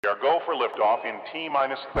We are go for liftoff in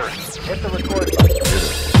T-minus 30. Hit the record button.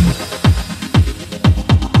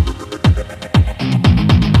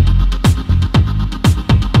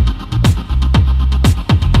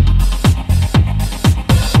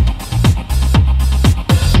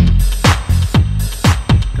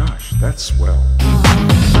 Gosh, that's swell.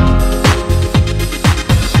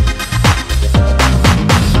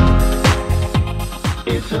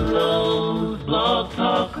 It's a Lowe's Blog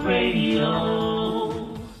Talk Radio.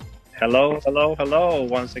 Hello,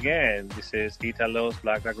 once again. This is Italo's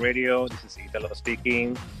Black Rock Radio. This is Italo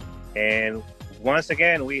speaking. And once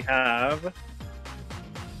again, we have...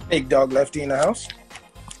 Big Dog Lefty in the house.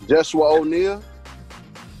 Joshua O'Neal.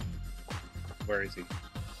 Where is he?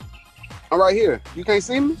 I'm right here. You can't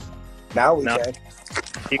see me? Now we No. can.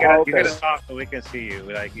 You gotta, okay. you gotta talk so we can see you.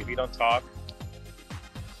 Like, if you don't talk...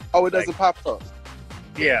 Oh, it doesn't pop up.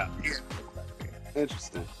 Yeah.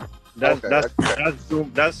 Interesting. That's, Okay,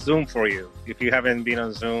 that's Zoom for you. If you haven't been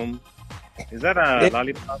on Zoom. Is that a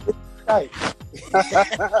lollipop? Right. I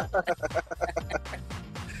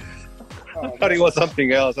thought it was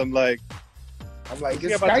something else. I'm like, I'm like, is he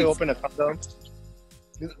it's about to Skype? open a condom?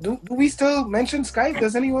 Do we still mention Skype?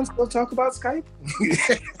 Does anyone still talk about Skype?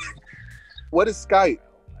 What is Skype?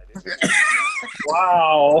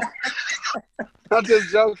 Wow. I'm just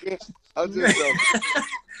joking.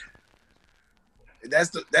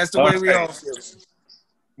 That's the way we Okay. all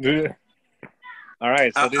feel. All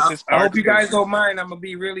right, so this is I hope you part guys don't mind. I'm gonna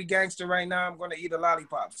be really gangster right now. I'm gonna eat a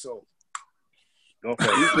lollipop. So two. Go for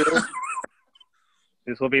it.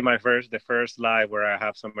 This will be the first live where I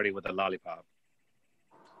have somebody with a lollipop.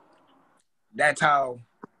 that's how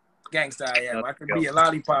gangster I am. I could be a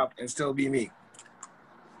lollipop and still be me.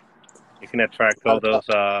 You can attract all those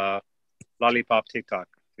lollipop TikTok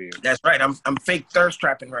to you. That's right. I'm fake thirst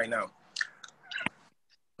trapping right now.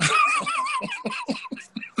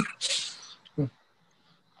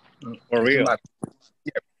 For real.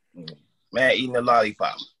 Yeah. Man, eating a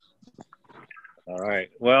lollipop. All right.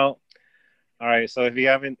 Well, all right. So if you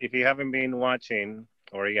haven't been watching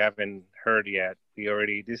or you haven't heard yet,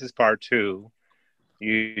 this is part 2.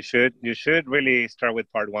 You should really start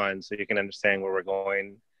with part 1 so you can understand where we're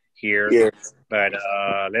going here. Yeah. But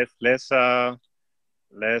let's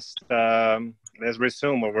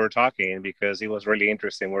resume what we're talking because it was really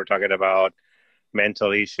interesting. We're talking about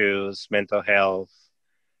mental issues, mental health.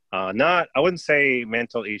 I wouldn't say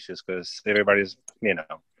mental issues because everybody's,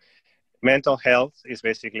 mental health is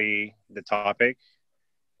basically the topic.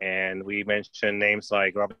 And we mentioned names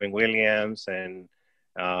like Robin Williams and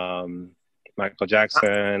Michael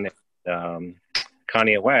Jackson,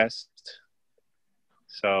 Kanye West.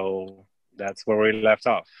 So that's where we left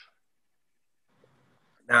off.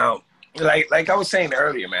 Now, like I was saying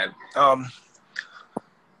earlier, man,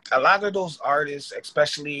 a lot of those artists,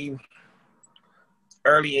 especially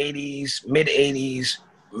early 80s, mid 80s,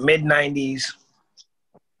 mid 90s,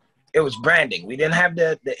 it was branding. We didn't have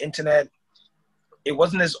the internet. It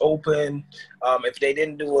wasn't as open. If they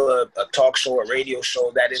didn't do a talk show or radio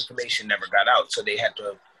show, that information never got out. So they had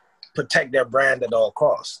to protect their brand at all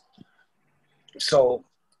costs. So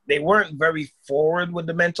they weren't very forward with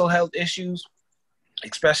the mental health issues,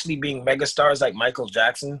 especially being megastars like Michael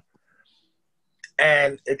Jackson.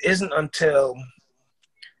 And it isn't until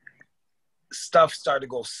stuff started to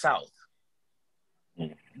go south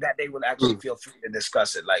that they would actually feel free to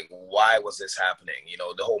discuss it. Like, why was this happening?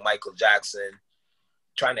 The whole Michael Jackson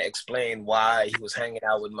trying to explain why he was hanging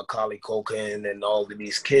out with Macaulay Culkin and all of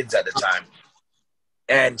these kids at the time.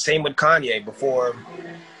 And same with Kanye. Before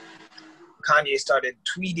Kanye started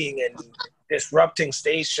tweeting and disrupting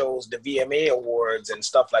stage shows, the VMA awards and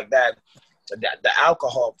stuff like that, the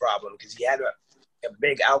alcohol problem, because he had a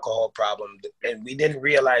big alcohol problem, and we didn't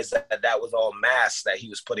realize that was all masks that he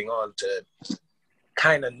was putting on to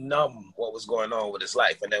kind of numb what was going on with his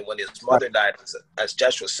life. And then when his mother died, as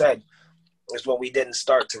Joshua said, is when we didn't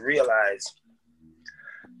start to realize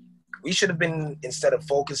we should have been, instead of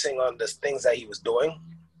focusing on the things that he was doing,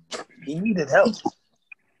 he needed help.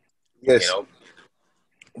 Yes.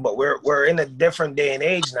 But we're in a different day and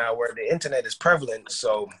age now where the internet is prevalent.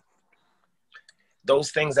 So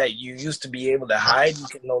those things that you used to be able to hide, you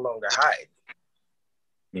can no longer hide.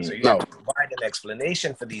 So you have to provide an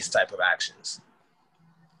explanation for these type of actions.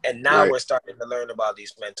 And now we're starting to learn about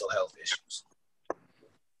these mental health issues.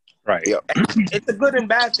 Right. Yeah. It's a good and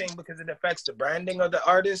bad thing because it affects the branding of the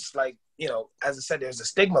artist. Like, as I said, there's a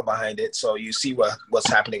stigma behind it. So you see what's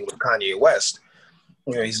happening with Kanye West.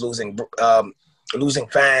 He's losing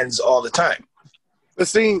fans all the time. But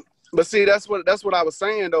see, But see, that's what I was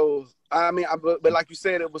saying though. I mean, but like you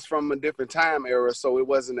said, it was from a different time era, so it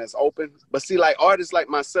wasn't as open. But see, like artists like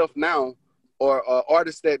myself now, or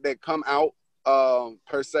artists that come out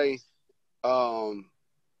per se,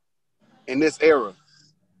 in this era,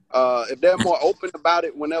 if they're more open about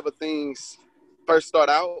it whenever things first start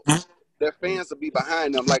out, their fans will be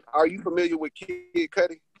behind them. Like, are you familiar with Kid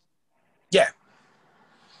Cudi? Yeah.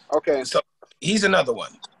 Okay. So he's another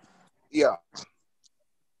one. Yeah.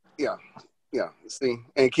 See,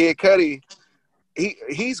 and Kid Cudi,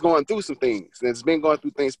 he's going through some things. It's been going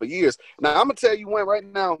through things for years. Now I'm gonna tell you one right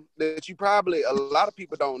now that you probably a lot of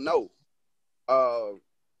people don't know.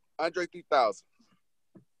 Andre 3000.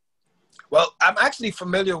 Well, I'm actually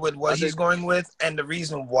familiar with what he's going with, and the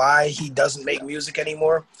reason why he doesn't make music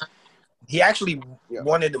anymore. He actually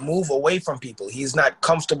wanted to move away from people. He's not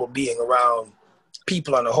comfortable being around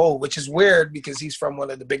people on the whole, which is weird because he's from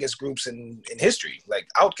one of the biggest groups in history. Like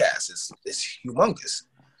Outkast is humongous.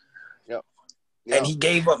 Yep. And he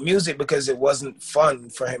gave up music because it wasn't fun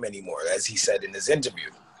for him anymore, as he said in his interview.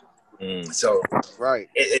 So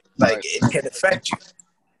it can affect you,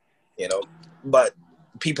 you know. But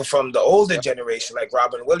people from the older generation, like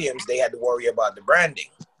Robin Williams, they had to worry about the branding,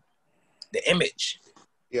 the image.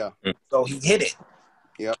 Yeah. So he hid it.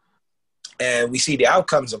 Yeah. And we see the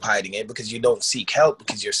outcomes of hiding it because you don't seek help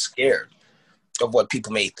because you're scared of what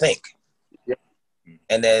people may think. Yep.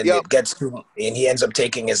 And then it gets to, and he ends up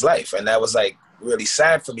taking his life. And that was like really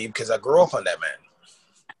sad for me because I grew up on that man.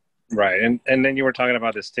 Right. And then you were talking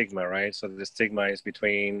about the stigma, right? So the stigma is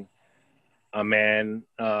between a man,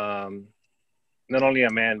 not only a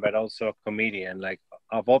man, but also a comedian. Like,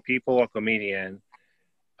 of all people, a comedian.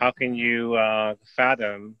 How can you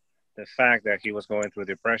fathom the fact that he was going through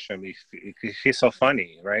depression? He's so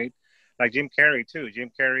funny, right? Like Jim Carrey, too. Jim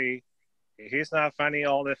Carrey, he's not funny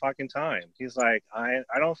all the fucking time. He's like, I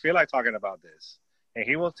don't feel like talking about this. And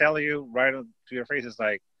he will tell you right to your face, it's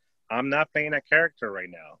like, I'm not playing a character right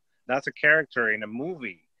now. That's a character in a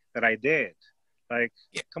movie that I did. Like,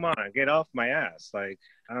 come on, get off my ass. Like,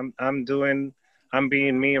 I'm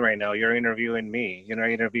being me right now. You're interviewing me. You're not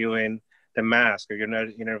interviewing The Mask, or you're not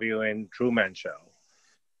interviewing Truman Show.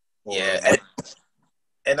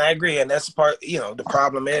 And I agree. And that's part, you know, the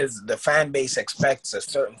problem is the fan base expects a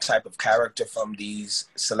certain type of character from these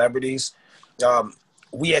celebrities.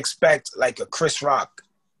 We expect like a Chris Rock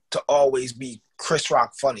to always be Chris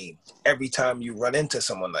Rock funny every time you run into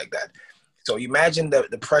someone like that. So imagine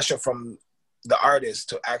the pressure from the artist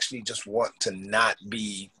to actually just want to not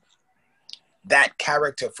be that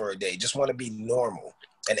character for a day, just want to be normal.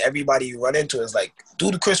 And everybody you run into is like,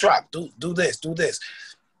 do the Chris Rock, do this.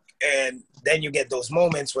 And then you get those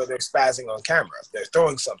moments where they're spazzing on camera. They're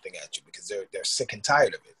throwing something at you because they're sick and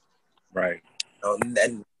tired of it. Right.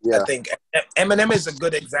 And I think Eminem is a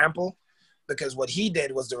good example because what he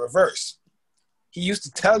did was the reverse. He used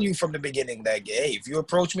to tell you from the beginning that, hey, if you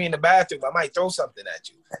approach me in the bathroom, I might throw something at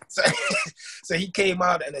you. So he came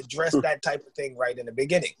out and addressed that type of thing right in the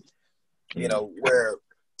beginning, you know, where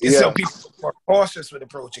so people are cautious with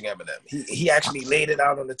approaching Eminem. He actually laid it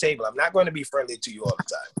out on the table. I'm not going to be friendly to you all the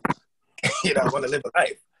time. You know, I want to live a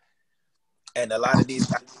life. And a lot of these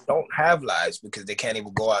guys don't have lives because they can't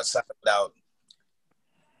even go outside without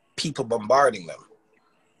people bombarding them.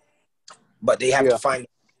 But they have to find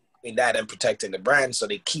between that and protecting the brand, so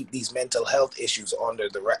they keep these mental health issues under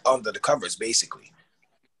the covers, basically.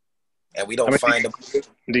 And we don't find them.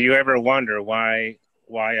 Do you ever wonder why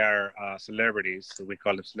our celebrities, we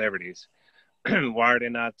call them celebrities, why are they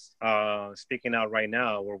not speaking out right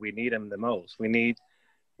now where we need them the most? We need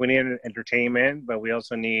entertainment, but we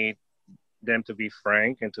also need them to be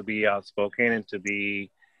frank and to be outspoken and to be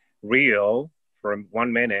real for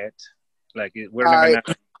 1 minute. Like, we're not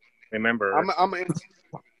gonna remember.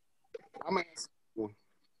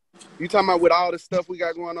 You talking about with all the stuff we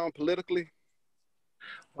got going on politically?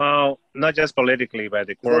 Well, not just politically, but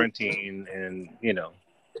the quarantine and, you know.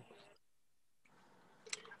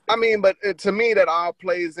 I mean, but to me, that all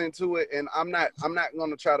plays into it. And I'm not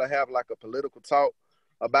going to try to have like a political talk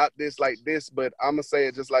about this like this, but I'm going to say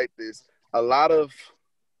it just like this. A lot of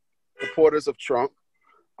supporters of Trump,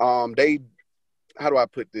 how do I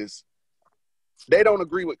put this? They don't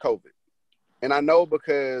agree with COVID. And I know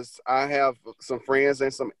because I have some friends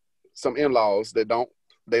and some in-laws that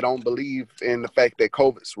don't believe in the fact that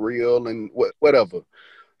COVID's real and whatever.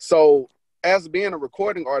 So as being a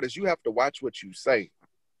recording artist, you have to watch what you say.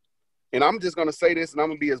 And I'm just going to say this, and I'm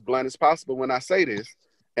going to be as blunt as possible when I say this.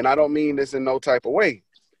 And I don't mean this in no type of way.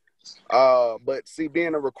 But see,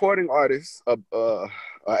 being a recording artist,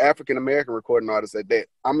 African-American recording artist at that,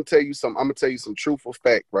 I'm going to tell you some truthful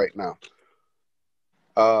fact right now.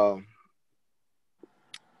 And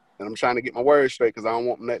I'm trying to get my words straight because I don't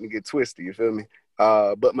want nothing to get twisted. You feel me?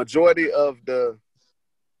 But majority of the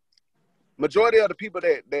people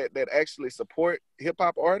that actually support hip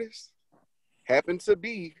hop artists happen to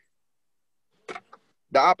be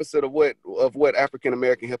the opposite of what African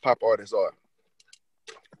American hip hop artists are.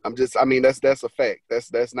 That's a fact.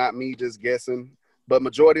 That's not me just guessing. But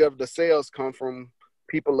majority of the sales come from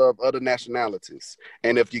people of other nationalities.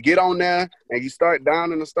 And if you get on there and you start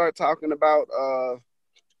down and start talking about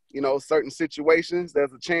certain situations,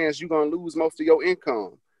 there's a chance you're gonna lose most of your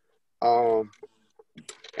income.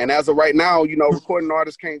 And as of right now, recording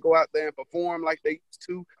artists can't go out there and perform like they used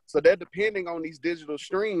to. So they're depending on these digital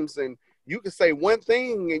streams, and you can say one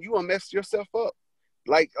thing and you will mess yourself up.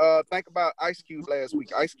 Like, think about Ice Cube last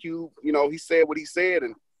week. Ice Cube, he said what he said,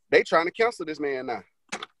 and they trying to cancel this man now.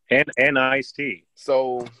 And Ice-T.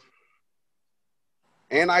 So,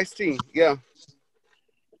 and Ice-T, yeah.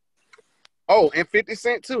 Oh, and 50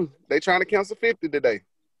 Cent too. They trying to cancel 50 today.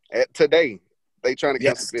 Today, they trying to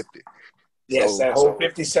cancel 50. Yes, that whole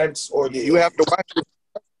 50 cents ordeal. You have to watch it.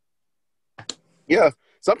 Yeah.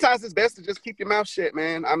 Sometimes it's best to just keep your mouth shut,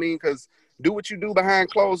 man. I mean, because do what you do behind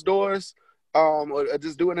closed doors, or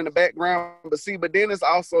just do it in the background. But then it's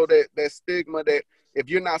also that stigma that if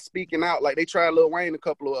you're not speaking out, like they tried Lil Wayne a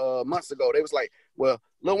couple of months ago. They was like, well,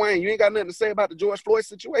 Lil Wayne, you ain't got nothing to say about the George Floyd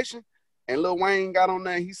situation? And Lil Wayne got on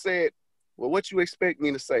there and he said, well, what you expect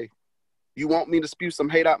me to say? You want me to spew some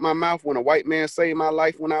hate out my mouth when a white man saved my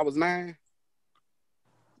life when I was 9?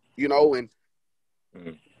 And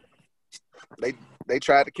they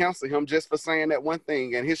tried to cancel him just for saying that one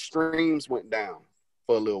thing, and his streams went down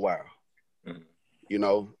for a little while. So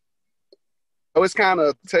it's kind of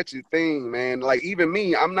a touchy thing, man. Like, even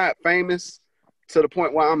me, I'm not famous to the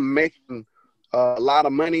point where I'm making a lot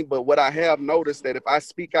of money, but what I have noticed that if I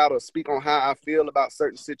speak out or speak on how I feel about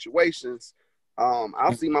certain situations,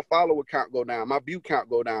 I'll see my follower count go down, my view count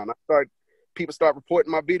go down. People start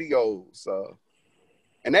reporting my videos,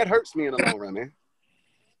 and that hurts me in the long run, man.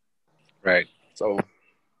 Right. So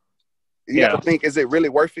you have to think, is it really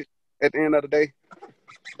worth it at the end of the day?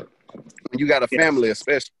 When you got a family,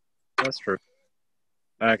 especially. That's true.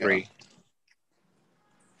 I agree.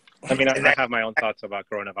 I mean, I have my own thoughts about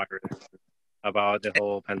coronavirus, about the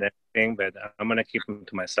whole pandemic thing, but I'm going to keep them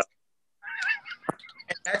to myself.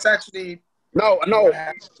 That's actually... No,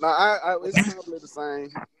 it's probably the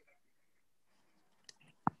same.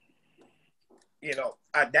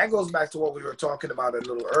 That goes back to what we were talking about a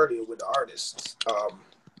little earlier with the artists.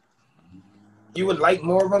 You would like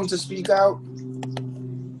more of them to speak out,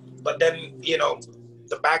 but then,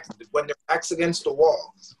 when their back's against the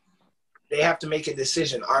wall, they have to make a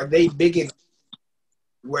decision. Are they big enough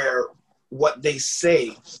where what they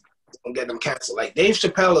say will get them canceled? Like, Dave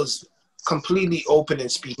Chappelle is completely open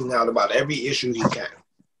and speaking out about every issue he can.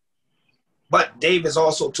 But Dave is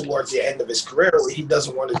also towards the end of his career where he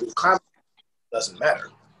doesn't want to do comedy. Doesn't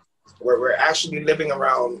matter. Where we're actually living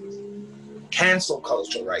around cancel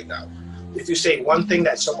culture right now. If you say one thing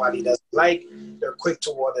that somebody doesn't like, they're quick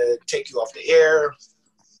to want to take you off the air.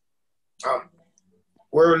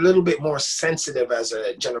 We're a little bit more sensitive as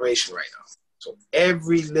a generation right now. So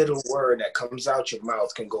every little word that comes out your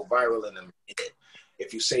mouth can go viral in a minute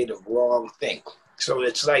if you say the wrong thing. So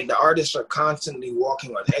it's like the artists are constantly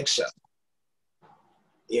walking on eggshells.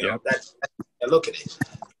 That's look at it.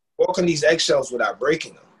 Walk on these eggshells without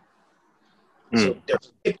breaking them. So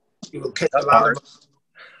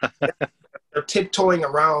they're tiptoeing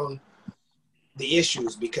around the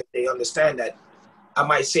issues because they understand that I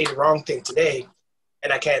might say the wrong thing today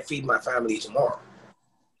and I can't feed my family tomorrow.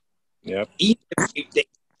 Yep. Even if they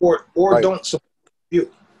support or don't support you.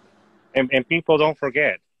 And people don't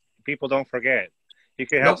forget. People don't forget. You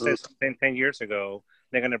could have said something 10 years ago,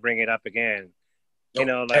 they're going to bring it up again.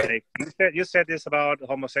 Like you said this about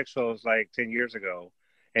homosexuals like 10 years ago,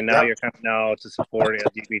 and now you're coming out to support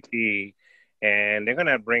LGBT, and they're going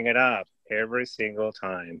to bring it up every single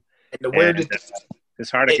time. And the weirdest, it's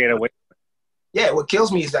hard to get away. Yeah, what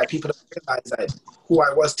kills me is that people don't realize that who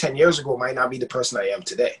I was 10 years ago might not be the person I am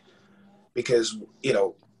today. Because,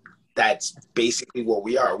 that's basically what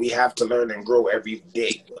we are. We have to learn and grow every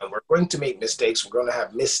day. And we're going to make mistakes. We're going to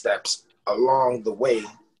have missteps along the way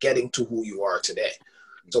getting to who you are today.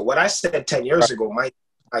 So what I said 10 years ago might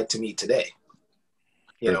apply to me today.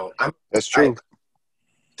 That's true. I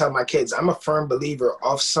tell my kids, I'm a firm believer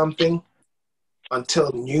of something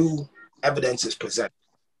until new evidence is presented.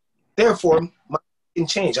 Therefore, my can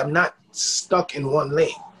change. I'm not stuck in one lane.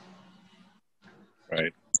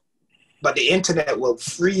 Right. But the internet will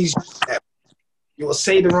freeze you. You will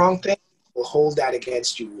say the wrong thing, will hold that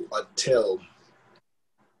against you until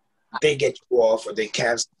they get you off or they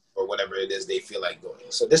cancel or whatever it is they feel like doing.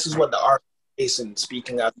 So this is what the art is, and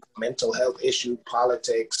speaking out mental health issue,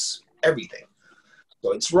 politics, everything.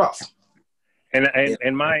 So it's rough. And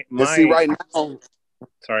my see right now.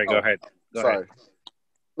 Sorry, go ahead. Go sorry. ahead.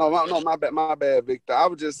 No, my bad, Victor. I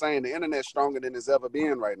was just saying the internet's stronger than it's ever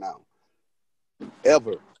been right now.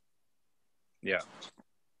 Ever. Yeah.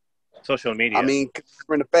 Social media. I mean,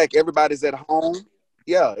 considering the fact everybody's at home.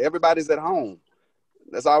 Yeah, everybody's at home.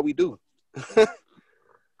 That's all we do.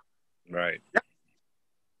 Right.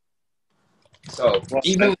 So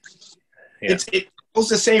even it goes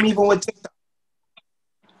the same even with TikTok.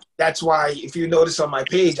 That's why if you notice on my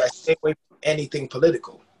page, I stay away from anything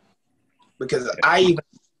political. Because I even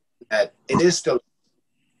that it is still,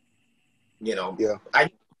 I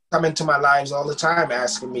come into my lives all the time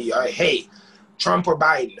asking me, hey, Trump or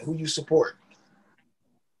Biden, who you support?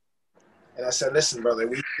 And I said, listen, brother,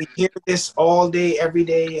 we hear this all day, every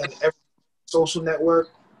day, and every social network.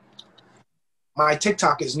 My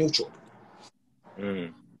TikTok is neutral.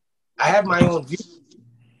 I have my own view.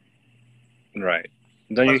 Right.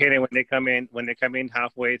 Don't you hate it when they come in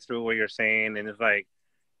halfway through what you're saying, and it's like,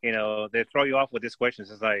 they throw you off with these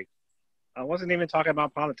questions. It's like, I wasn't even talking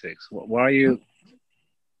about politics. Why are you?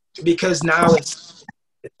 Because now it's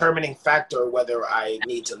a determining factor whether I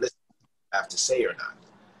need to listen to what I have to say or not.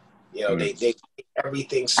 They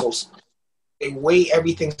weigh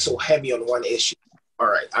everything so heavy on one issue. All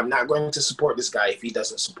right, I'm not going to support this guy if he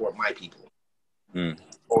doesn't support my people.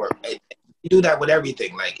 Or you do that with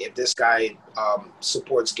everything. Like if this guy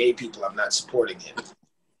supports gay people, I'm not supporting him.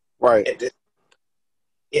 Right. If this,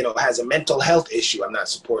 has a mental health issue, I'm not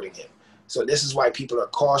supporting him. So this is why people are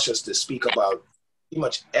cautious to speak about pretty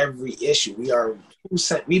much every issue.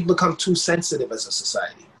 We've become too sensitive as a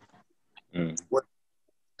society.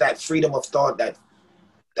 That freedom of thought, that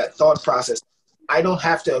thought process. I don't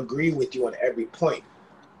have to agree with you on every point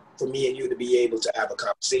for me and you to be able to have a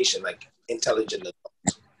conversation like intelligent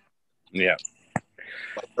adults. Yeah.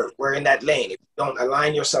 But we're in that lane. If you don't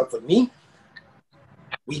align yourself with me,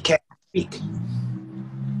 we can't speak.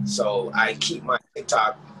 So I keep my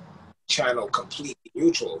TikTok channel completely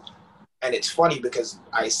neutral. And it's funny because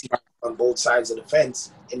I see on both sides of the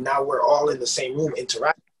fence, and now we're all in the same room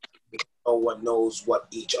interacting because no one knows what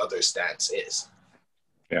each other's stance is.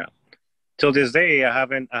 Yeah. Till this day, I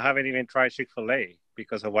haven't even tried Chick-fil-A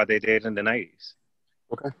because of what they did in the 90s.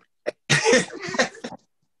 Okay.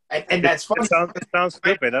 and that's funny. It sounds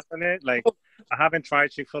stupid, doesn't it? Like, I haven't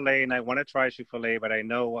tried Chick-fil-A, and I want to try Chick-fil-A, but I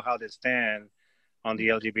know how they stand on the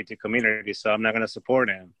LGBT community, so I'm not going to support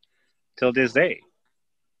them till this day.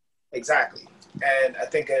 Exactly. And I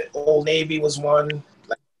think Old Navy was one.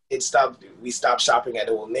 Like we stopped shopping at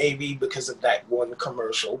Old Navy because of that one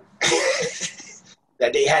commercial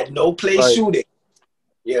that they had no place shooting,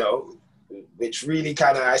 which really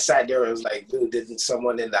I sat there and was like, dude, didn't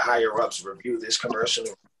someone in the higher ups review this commercial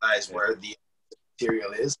and realize where the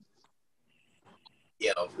material is?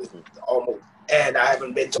 Almost. And I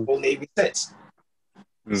haven't been to Old Navy since.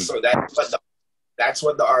 So that's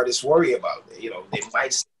what the artists worry about. They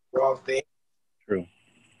might say the wrong thing. True.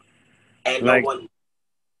 And no one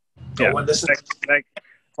listens.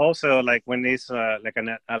 Also, when this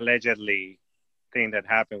an allegedly thing that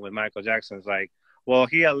happened with Michael Jackson, is like, well,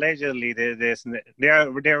 he allegedly did this. And they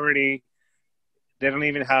don't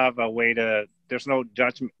even have a way to. There's no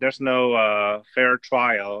judgment. There's no fair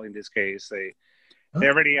trial in this case. They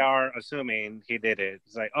already are assuming he did it.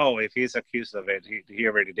 It's like, oh, if he's accused of it, he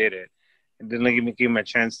already did it. And didn't even give him a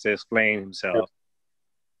chance to explain himself.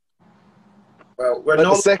 Well,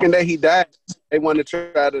 the second day he died, they wanted to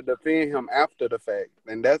try to defend him after the fact,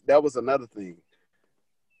 and that was another thing.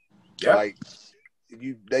 Yeah. Like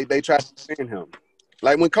they tried to defend him,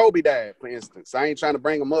 like when Kobe died, for instance. I ain't trying to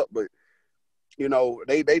bring him up, but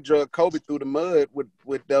they drug Kobe through the mud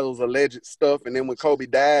with those alleged stuff, and then when Kobe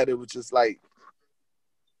died, it was just like.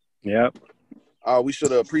 Yep. We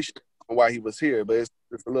should have appreciated why he was here, but it's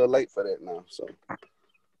a little late for that now. So,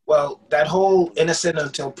 well, that whole innocent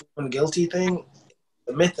until proven guilty thing,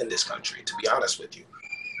 the myth in this country. To be honest with you,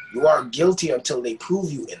 you are guilty until they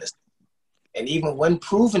prove you innocent, and even when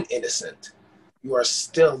proven innocent, you are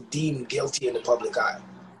still deemed guilty in the public eye.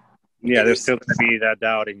 Yeah, there's still going to be that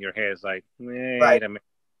doubt in your head. It's like, wait a minute.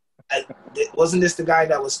 Wasn't this the guy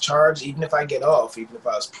that was charged? Even if I get off, even if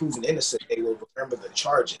I was proven innocent, they will remember the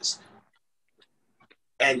charges,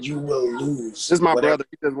 and you will lose. This is my brother.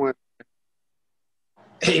 He just went.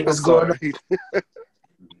 Hey, what's going on?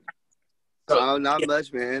 So, not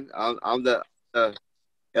much, man. I'm the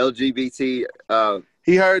LGBT.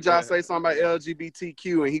 He heard y'all say something about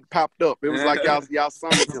LGBTQ, and he popped up. It was like y'all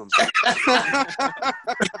summoned him.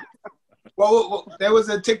 Well, there was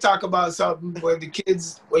a TikTok about something where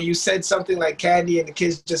where you said something like candy and the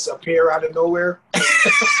kids just appear out of nowhere.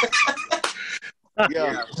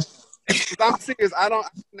 Yeah. I'm serious. I didn't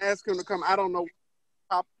ask him to come. I don't know.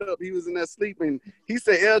 Popped up. He was in there sleeping. He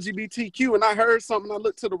said LGBTQ, and I heard something. I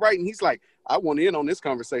looked to the right, and he's like, "I want in on this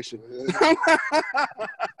conversation."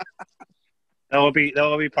 That will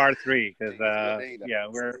be part 3 because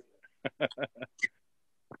we're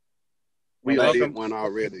we did one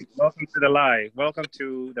already. Welcome to the live. Welcome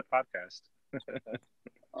to the podcast.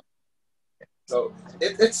 So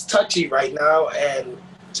it's touchy right now, and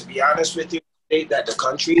to be honest with you, the state that the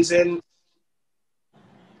country is in,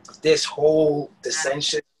 this whole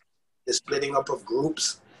dissension, the splitting up of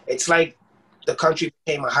groups, it's like the country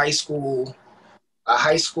became a high school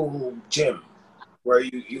gym where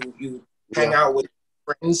you hang out with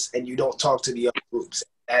friends and you don't talk to the other groups.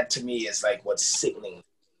 That to me is like what's sickening.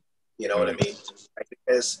 You know what I mean? Like,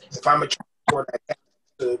 because if I'm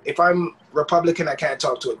if I'm Republican, I can't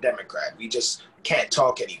talk to a Democrat. We just can't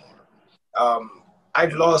talk anymore.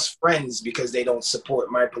 I've lost friends because they don't support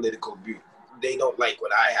my political view. They don't like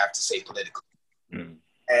what I have to say politically.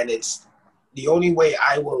 And it's the only way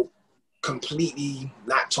I will completely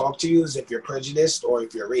not talk to you is if you're prejudiced or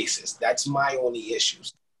if you're racist. That's my only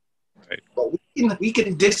issues. Right. But we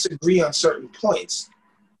can disagree on certain points.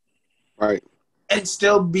 Right. And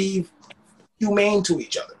still be humane to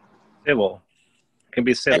each other. Civil. Can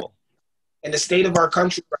be civil. And the state of our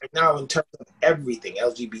country right now in terms of everything,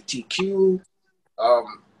 LGBTQ,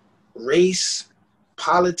 race,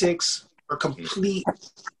 politics, are complete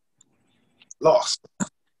lost.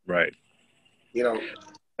 Right. You know,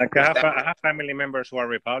 like I have family members who are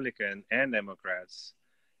Republican and Democrats,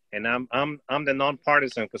 and I'm the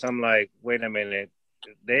non-partisan because I'm like, wait a minute,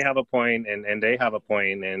 they have a point and they have a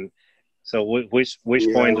point, and so which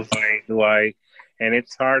point do I? And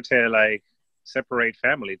it's hard to like separate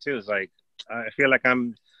family too. It's like I feel like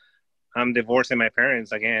I'm divorcing my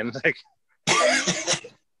parents again. Like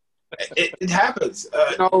it happens.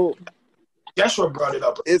 Joshua brought it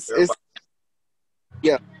up. It's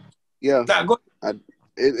yeah. Nah, go ahead.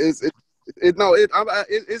 It's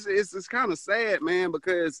kind of sad, man,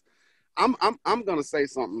 because I'm gonna say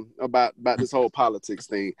something about this whole politics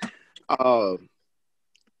thing.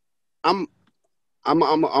 I'm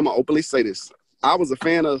gonna openly say this. I was a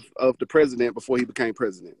fan of the president before he became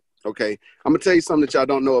president. Okay, I'm gonna tell you something that y'all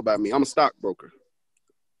don't know about me. I'm a stockbroker.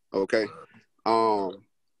 Okay,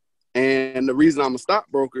 and the reason I'm a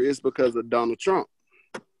stockbroker is because of Donald Trump.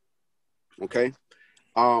 Okay,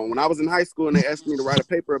 when I was in high school and they asked me to write a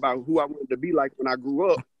paper about who I wanted to be like when I grew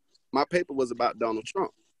up, my paper was about Donald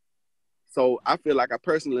Trump. So I feel like I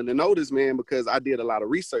personally know this man because I did a lot of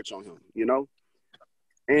research on him, you know?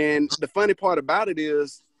 And the funny part about it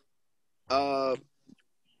is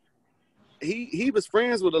he was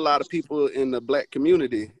friends with a lot of people in the black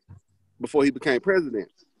community before he became president.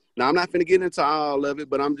 Now, I'm not going to get into all of it,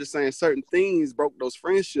 but I'm just saying certain things broke those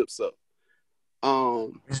friendships up.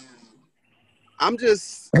 I'm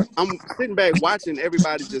sitting back watching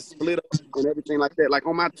everybody just split up and everything like that. Like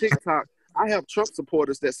on my TikTok, I have Trump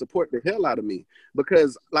supporters that support the hell out of me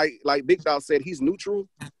because like Big Dog said, he's neutral.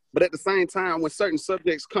 But at the same time, when certain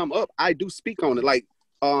subjects come up, I do speak on it. Like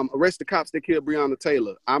arrest the cops that killed Breonna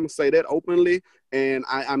Taylor. I'm going to say that openly. And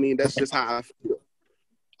I mean, that's just how I feel.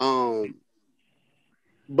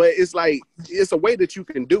 But it's like, it's a way that you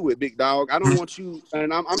can do it, Big Dog. I don't want you,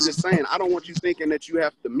 and I'm just saying, I don't want you thinking that you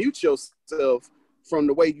have to mute yourself from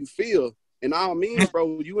the way you feel. And all means,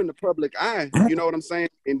 bro, you in the public eye, you know what I'm saying?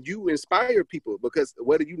 And you inspire people because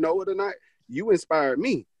whether you know it or not, you inspired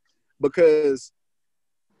me because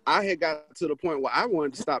I had got to the point where I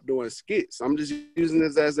wanted to stop doing skits. I'm just using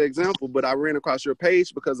this as an example, but I ran across your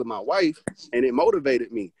page because of my wife and it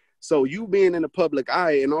motivated me. So you being in the public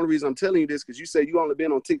eye, and the only reason I'm telling you this, because you said you only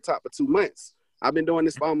been on TikTok for 2 months. I've been doing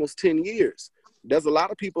this for almost 10 years. There's a lot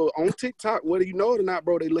of people on TikTok, whether you know it or not,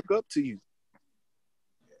 bro, they look up to you.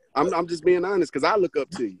 I'm just being honest, because I look up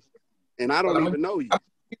to you, and I don't even know you.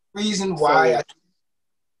 The reason why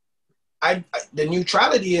the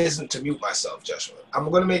neutrality isn't to mute myself, Joshua. I'm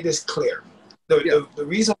going to make this clear. The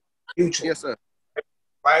reason I'm neutral, yes, sir.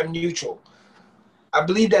 Why I'm neutral, I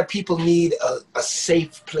believe that people need a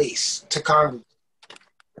safe place to congregate.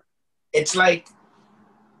 It's like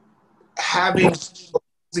having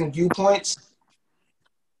opposing viewpoints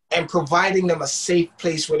and providing them a safe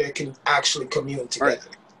place where they can actually commune together. Right.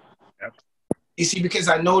 Yep. You see, because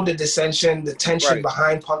I know the dissension, the tension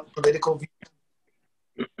behind political views.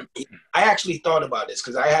 I actually thought about this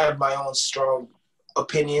because I have my own strong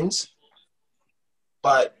opinions,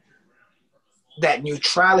 but that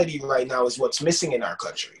neutrality right now is what's missing in our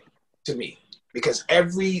country. to me because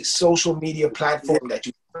every social media platform that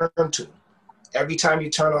you turn to, every time you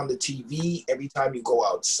turn on the TV, every time you go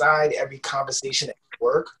outside, every conversation at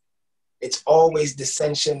work, it's always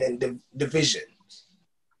dissension and division.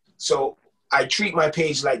 So I treat my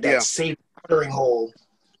page like that safe watering hole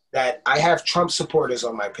that I have Trump supporters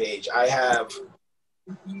on my page. I have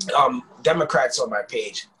Democrats on my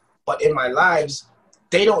page. But in my lives,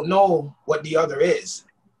 they don't know what the other is.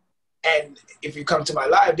 And if you come to my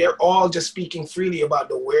live, they're all just speaking freely about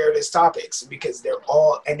the weirdest topics because they're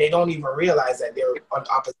all, and they don't even realize that they're on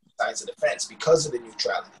opposite sides of the fence because of the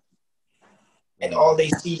neutrality. And all they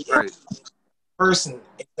see is person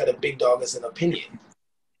instead of big dog as an opinion.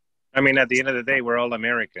 I mean, at the end of the day, we're all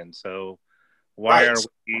Americans. So why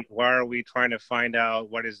are we trying to find out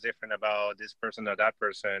what is different about this person or that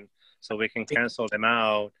person so we can cancel them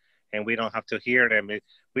out and we don't have to hear them?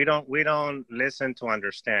 We don't listen to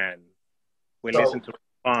understand. We listen to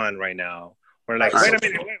respond right now. We're like, wait a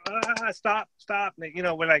minute, stop. You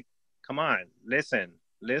know, we're like, come on, listen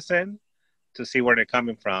to see where they're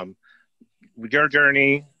coming from. Your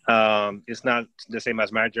journey is not the same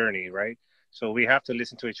as my journey, right? So we have to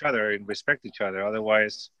listen to each other and respect each other.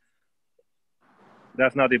 Otherwise,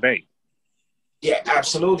 that's not debate. Yeah,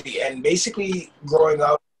 absolutely. And basically, growing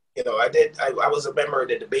up, you know, I was a member of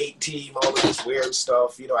the debate team, all of this weird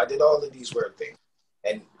stuff. You know, I did all of these weird things.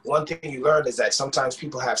 And one thing you learn is that sometimes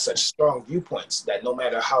people have such strong viewpoints that no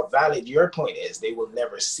matter how valid your point is, they will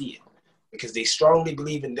never see it because they strongly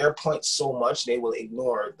believe in their point so much they will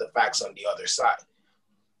ignore the facts on the other side.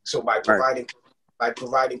 So by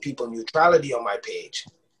providing people neutrality on my page,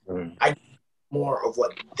 I get more of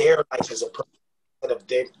what their life is a person instead of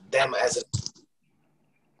them as a.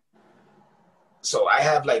 So I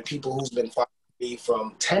have like people who's been following me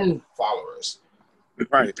from 10 followers.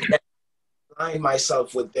 Right. Align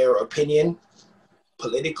myself with their opinion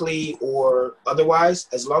politically or otherwise,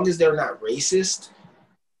 as long as they're not racist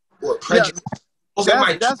or prejudiced.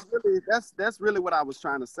 That's really what I was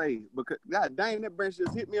trying to say. Because God dang, that branch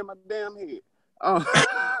just hit me in my damn head. Oh.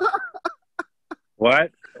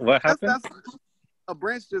 What happened? A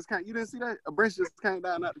branch just came. You didn't see that? A branch just came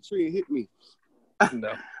down out the tree and hit me.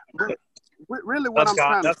 No. Really, what I'm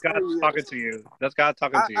trying to say is, talking to you. That's God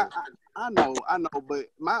talking to you. I know, but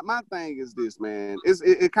my thing is this, man.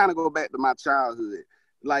 It kind of go back to my childhood.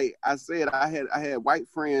 Like I said, I had white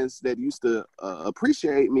friends that used to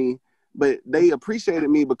appreciate me, but they appreciated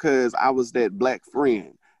me because I was that black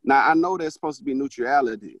friend. Now I know there's supposed to be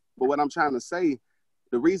neutrality, but what I'm trying to say,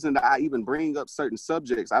 the reason that I even bring up certain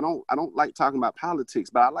subjects, I don't like talking about politics,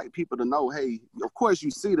 but I like people to know, hey, of course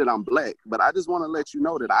you see that I'm black, but I just want to let you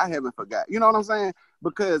know that I haven't forgot. You know what I'm saying?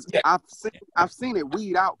 Because I've seen it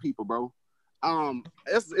weed out people, bro.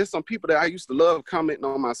 It's some people that I used to love commenting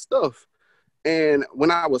on my stuff. And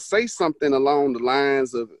when I would say something along the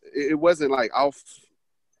lines of, it wasn't like off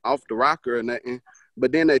the rocker or nothing,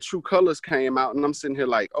 but then their true colors came out and I'm sitting here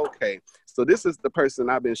like, okay, so this is the person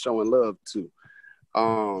I've been showing love to.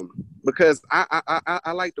 Because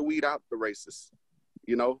I like to weed out the racists,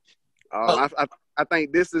 you know. I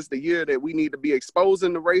think this is the year that we need to be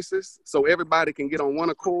exposing the racists so everybody can get on one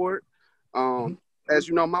accord. As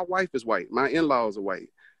you know, my wife is white, my in-laws are white,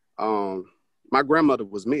 my grandmother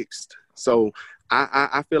was mixed, so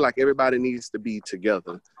I feel like everybody needs to be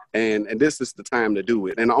together, and this is the time to do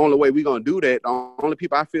it. And the only way we're gonna do that, the only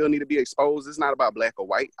people I feel need to be exposed, it's not about black or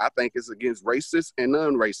white. I think it's against racists and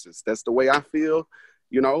non-racists. That's the way I feel.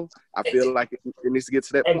 You know, I feel like it needs to get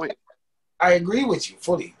to that point. I agree with you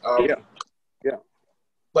fully. Yeah.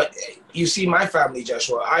 But you see, my family,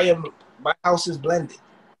 Joshua, my house is blended.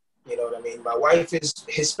 You know what I mean? My wife is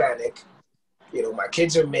Hispanic. You know, my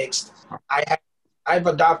kids are mixed. I've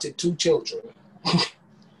adopted 2 children.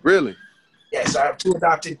 Really? Yes, I have 2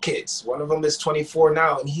 adopted kids. One of them is 24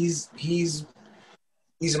 now, and he's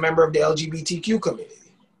a member of the LGBTQ community.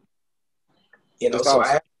 You know, so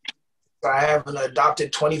awesome. I have an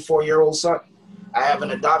adopted 24-year-old son. I have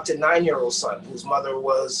an adopted 9-year-old son whose mother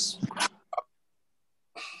was,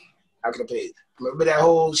 how can I put it? Remember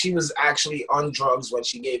that she was actually on drugs when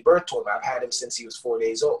she gave birth to him. I've had him since he was 4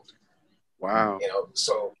 days old. Wow. You know,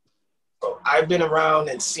 so I've been around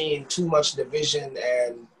and seen too much division,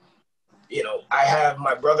 and, you know,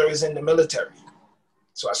 my brother is in the military.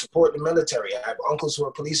 So I support the military. I have uncles who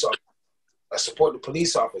are police officers. I support the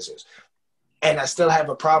police officers. And I still have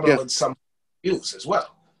a problem with some views as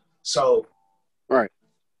well. So,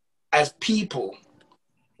 as people,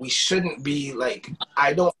 we shouldn't be like,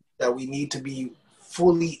 I don't think that we need to be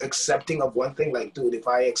fully accepting of one thing. Like, dude, if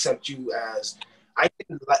I accept you as, I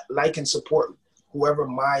can like and support whoever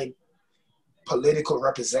my political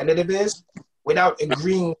representative is without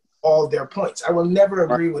agreeing with all their points. I will never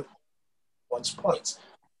agree with one's points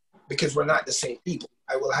because we're not the same people.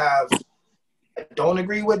 I don't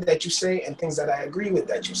agree with that you say and things that I agree with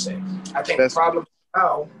that you say. I think the problem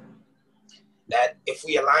now that if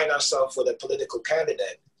we align ourselves with a political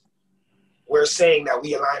candidate, we're saying that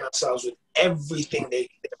we align ourselves with everything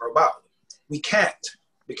they're about. We can't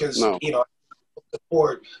because,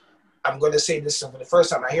 support, I'm going to say this for the first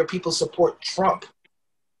time, I hear people support Trump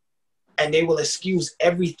and they will excuse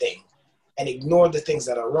everything and ignore the things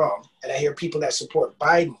that are wrong. And I hear people that support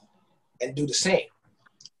Biden and do the same.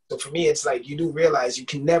 So for me, it's like you do realize you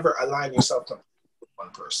can never align yourself with one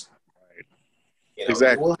person. Right. You know,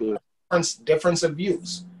 Exactly. we'll have difference of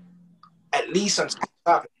views, at least on some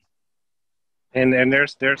topics. And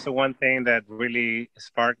there's the one thing that really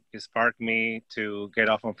sparked me to get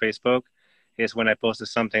off on Facebook is when I posted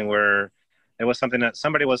something where there was something that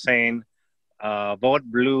somebody was saying, vote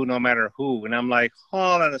blue no matter who. And I'm like,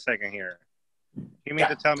 hold on a second here. You mean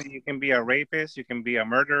to tell me you can be a rapist, you can be a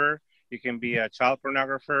murderer, you can be a child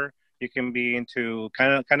pornographer, you can be into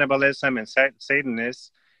cannibalism and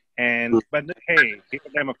Satanists, but hey, he's a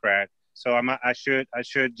Democrat, so I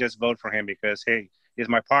should just vote for him because hey, he's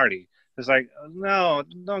my party. It's like, no,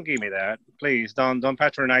 don't give me that, please. Don't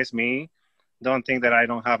patronize me. Don't think that I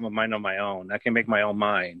don't have a mind of my own. I can make my own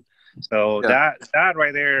mind. So that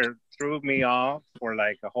right there threw me off for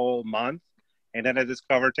like a whole month, and then I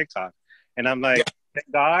discovered TikTok, and I'm like,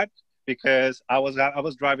 thank God, because I was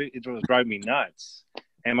driving. It was driving me nuts.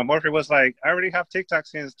 And my boyfriend was like, I already have TikTok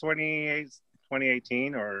since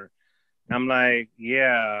 2018, or I'm like,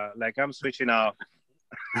 yeah, like I'm switching off.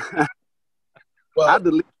 Well, I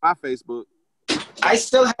delete my Facebook. I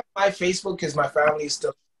still have my Facebook because my family is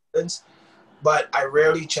still friends, but I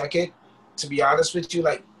rarely check it. To be honest with you,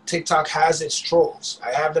 like TikTok has its trolls.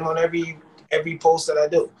 I have them on every post that I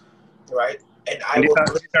do, right? And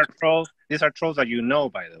these are trolls that you know,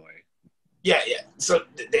 by the way. Yeah. So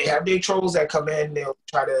they have their trolls that come in. They'll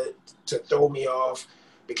try to throw me off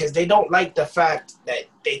because they don't like the fact that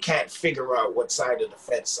they can't figure out what side of the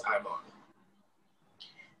fence I'm on.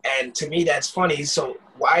 And to me, that's funny. So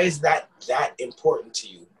why is that important to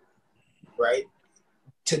you, right?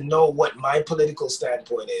 To know what my political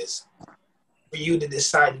standpoint is for you to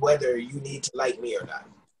decide whether you need to like me or not.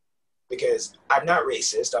 Because I'm not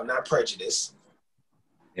racist. I'm not prejudiced.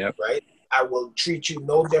 Yep. Right? I will treat you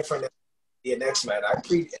no different than the next man.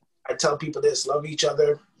 I tell people this, love each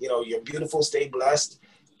other. You know, you're beautiful, stay blessed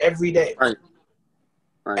every day. Right.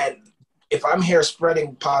 And if I'm here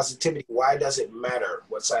spreading positivity, why does it matter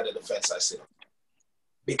what side of the fence I sit on?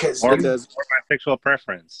 Because or my sexual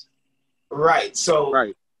preference. Right. So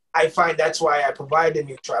I find that's why I provide the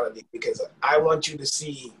neutrality, because I want you to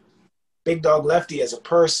see Big Dog Lefty as a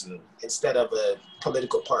person instead of a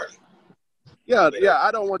political party. Yeah.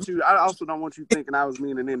 I don't want you. I also don't want you thinking I was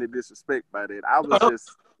meaning any disrespect by that. I was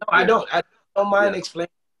just. No, I don't mind explaining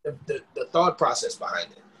the thought process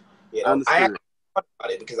behind it. You know, I actually thought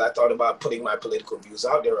about it because I thought about putting my political views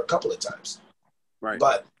out there a couple of times. Right.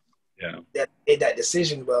 But that made that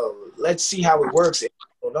decision. Well, let's see how it works. I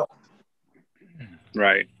don't know.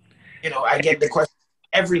 Right. You know, I get the question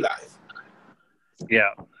every live.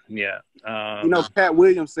 Yeah. You know, Pat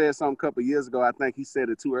Williams said something a couple of years ago. I think he said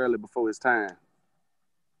it too early before his time.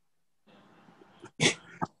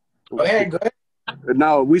 Go ahead.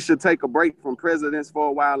 No, we should take a break from presidents for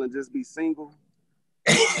a while and just be single.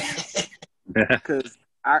 Because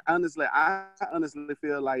I honestly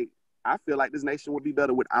feel like this nation would be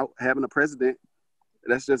better without having a president.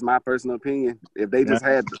 That's just my personal opinion. If they just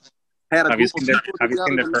had a have you group of people have you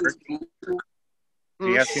seen the together. perk? If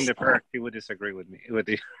you have seen the perk, you would disagree with me with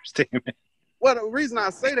your statement. Well, the reason I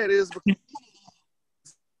say that is because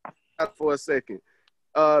for a second.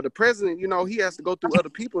 The president, you know, he has to go through other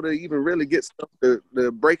people to even really get stuff to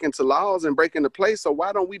break into laws and break into place. So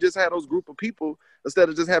why don't we just have those group of people instead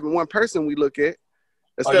of just having one person we look at,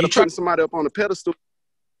 instead of putting somebody up on a pedestal?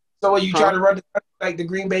 So are you trying to run like the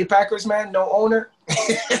Green Bay Packers, man? No owner?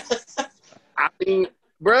 I mean,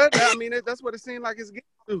 bro, that's what it seemed like it's getting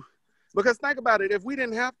to. Because think about it, if we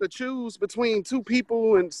didn't have to choose between two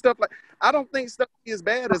people and stuff like, I don't think stuff is as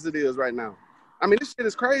bad as it is right now. I mean, this shit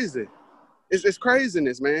is crazy. It's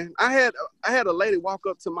craziness, man. I had a lady walk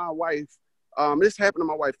up to my wife. This happened to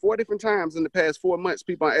my wife 4 different times in the past 4 months.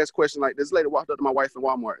 People ask questions like this. Lady walked up to my wife in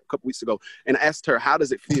Walmart a couple weeks ago and asked her, how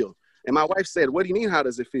does it feel? And my wife said, what do you mean, how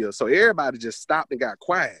does it feel? So everybody just stopped and got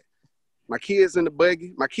quiet. My kids in the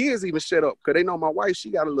buggy. My kids even shut up because they know my wife,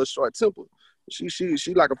 she got a little short temper.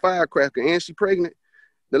 She like a firecracker and she pregnant.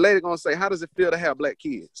 The lady gonna say, how does it feel to have black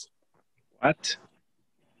kids? What?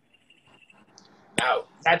 Now,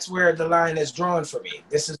 that's where the line is drawn for me.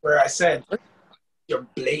 This is where I said, you're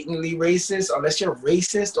blatantly racist. Unless you're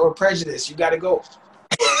racist or prejudiced, you got to go.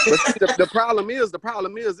 But see, the problem is,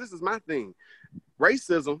 this is my thing.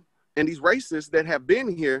 Racism and these racists that have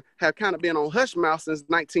been here have kind of been on hush mouth since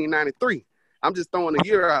 1993. I'm just throwing a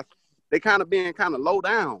year out. They kind of been kind of low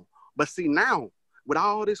down. But see, now, with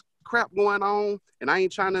all this crap going on, and I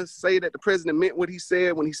ain't trying to say that the president meant what he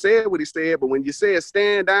said when he said what he said, but when you said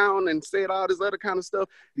stand down and said all this other kind of stuff,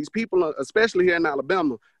 these people, especially here in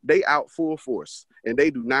Alabama, they out full force, and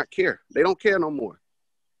they do not care. They don't care no more.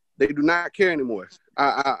 They do not care anymore.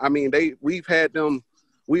 I mean, we've had them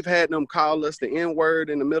call us the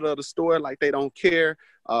N-word in the middle of the store like they don't care.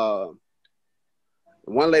 One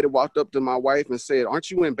lady walked up to my wife and said,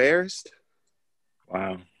 "Aren't you embarrassed?"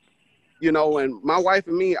 Wow. You know, and my wife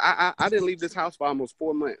and me, I didn't leave this house for almost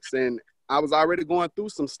 4 months, and I was already going through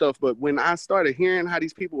some stuff. But when I started hearing how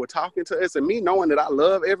these people were talking to us, and me knowing that I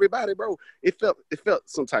love everybody, bro, it felt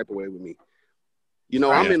some type of way with me. You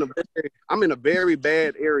know, I'm in a very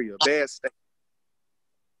bad area, bad state.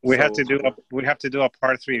 We have to do a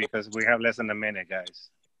part 3 because we have less than a minute,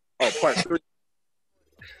 guys. Oh, part 3.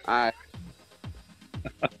 All right.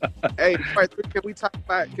 Hey, part 3. Can we talk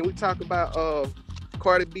about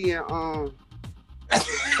Cardi B and Go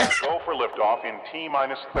for liftoff in T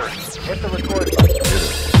minus 30. Hit the recording.